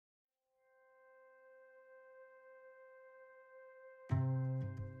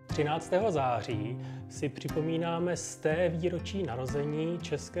13. září si připomínáme 100. výročí narození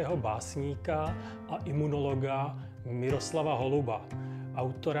českého básníka a imunologa Miroslava Holuba,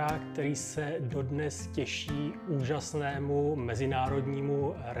 autora, který se dodnes těší úžasnému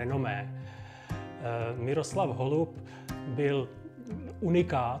mezinárodnímu renomé. Miroslav Holub byl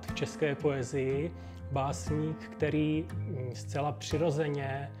unikát v české poezii, básník, který zcela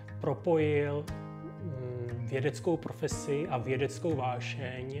přirozeně propojil vědeckou profesi a vědeckou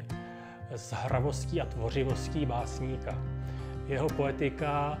vášeň s hravostí a tvořivostí básníka. Jeho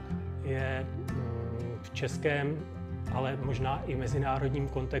poetika je v českém, ale možná i mezinárodním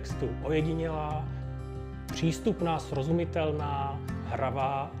kontextu ojedinělá, přístupná, srozumitelná,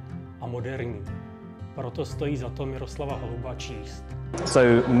 hravá a moderní. Proto stojí za to Miroslava Holuba číst.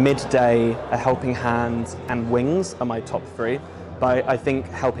 So Midday, A Helping Hand and Wings are my top three, but I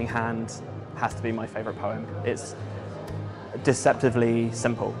think Helping Hand has to be my favourite poem. It's deceptively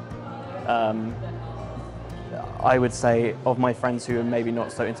simple. I would say of my friends who are maybe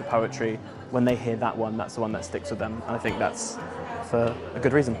not so into poetry, when they hear that one, that's the one that sticks with them, and I think that's for a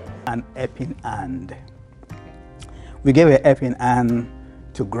good reason. An helping hand. We give a helping hand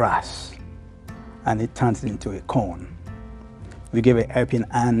to grass, and it turns into a corn. We give a helping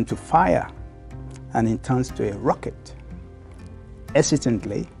hand to fire, and it turns to a rocket.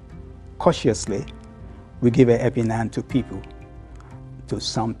 Hesitantly, cautiously, we give a helping hand to people, to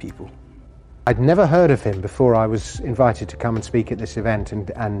some people. I'd never heard of him before I was invited to come and speak at this event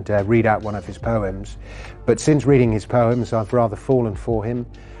and read out one of his poems. But since reading his poems, I've rather fallen for him.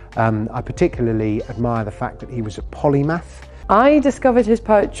 I particularly admire the fact that he was a polymath. I discovered his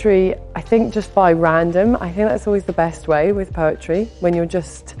poetry, I think, just by random. I think that's always the best way with poetry, when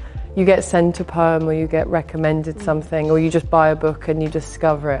you get sent a poem or you get recommended something or you just buy a book and you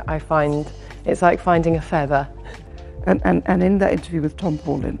discover it. I find it's like finding a feather. And in that interview with Tom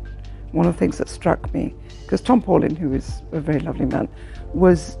Paulin, one of the things that struck me, because Tom Paulin, who is a very lovely man,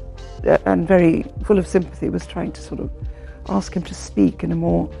 was, and very full of sympathy, was trying to sort of ask him to speak in a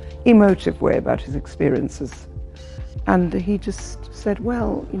more emotive way about his experiences. And he just said,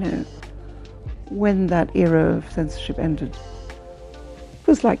 well, you know, when that era of censorship ended, it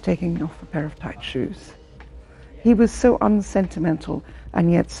was like taking off a pair of tight shoes. He was so unsentimental and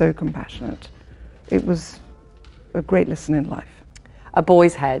yet so compassionate. It was a great lesson in life. A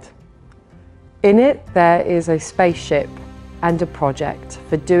boy's head. In it, there is a spaceship and a project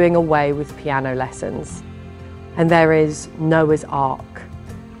for doing away with piano lessons. And there is Noah's Ark,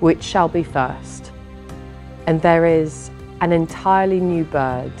 which shall be first. And there is an entirely new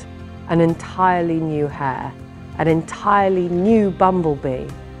bird, an entirely new hare, an entirely new bumblebee.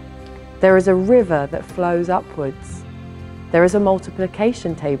 There is a river that flows upwards. There is a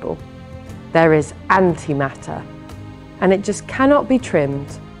multiplication table. There is antimatter. And it just cannot be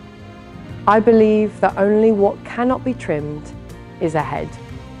trimmed. I believe that only what cannot be trimmed is a head.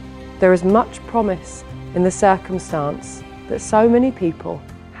 There is much promise in the circumstance that so many people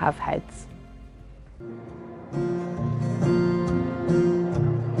have heads.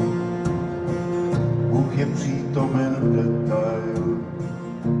 Bůh je přítomen v detailu,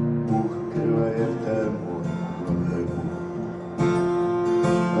 Bůh kryje v té moleku.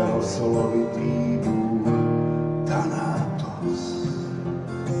 Rosolovitý Bůh, Thanatos,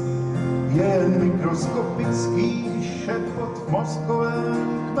 je jen mikroskopický šepot v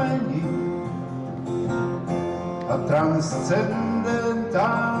mozkovém kmeni a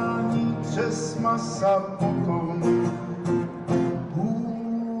transcendentální přes masa potom.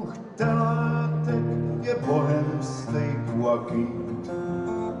 Bůh telátek je bohem stejků a kýt.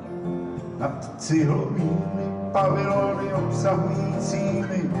 Nad cihlovými pavilony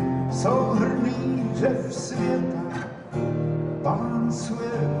obsahujícími souhrnný řev světa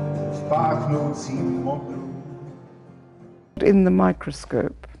balancuje v páchnoucím modru. In the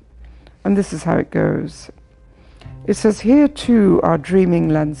microscope, and this is how it goes. It says, here too are dreaming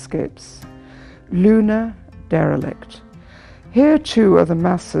landscapes, lunar, derelict. Here too are the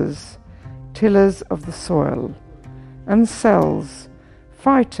masses, tillers of the soil, and cells,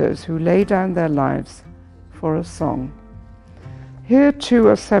 fighters who lay down their lives for a song. Here too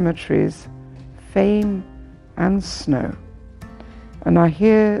are cemeteries, fame and snow. And I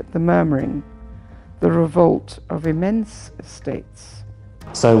hear the murmuring, the revolt of immense estates.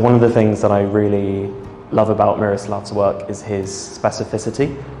 So one of the things that I really love about Miroslav's work is his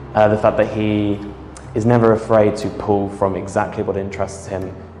specificity, the fact that he is never afraid to pull from exactly what interests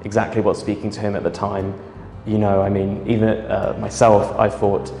him, exactly what's speaking to him at the time. You know, I mean, even myself, I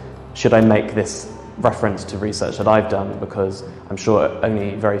thought, should I make this reference to research that I've done, because I'm sure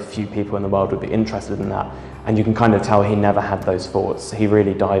only very few people in the world would be interested in that. And you can kind of tell he never had those thoughts. He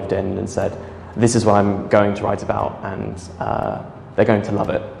really dived in and said, this is what I'm going to write about, and they're going to love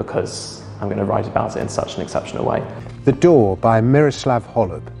it because I'm going to write about it in such an exceptional way. The Door by Miroslav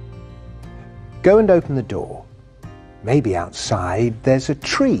Holub. Go and open the door. Maybe outside there's a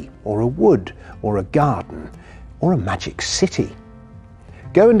tree, or a wood, or a garden, or a magic city.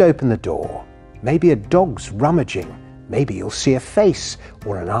 Go and open the door. Maybe a dog's rummaging. Maybe you'll see a face,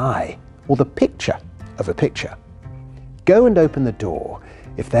 or an eye, or the picture of a picture. Go and open the door.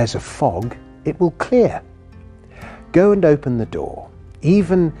 If there's a fog, it will clear. Go and open the door.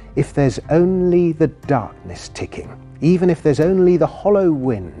 Even if there's only the darkness ticking, even if there's only the hollow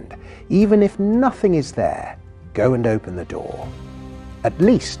wind, even if nothing is there, go and open the door. At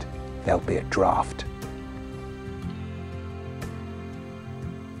least there'll be a draft.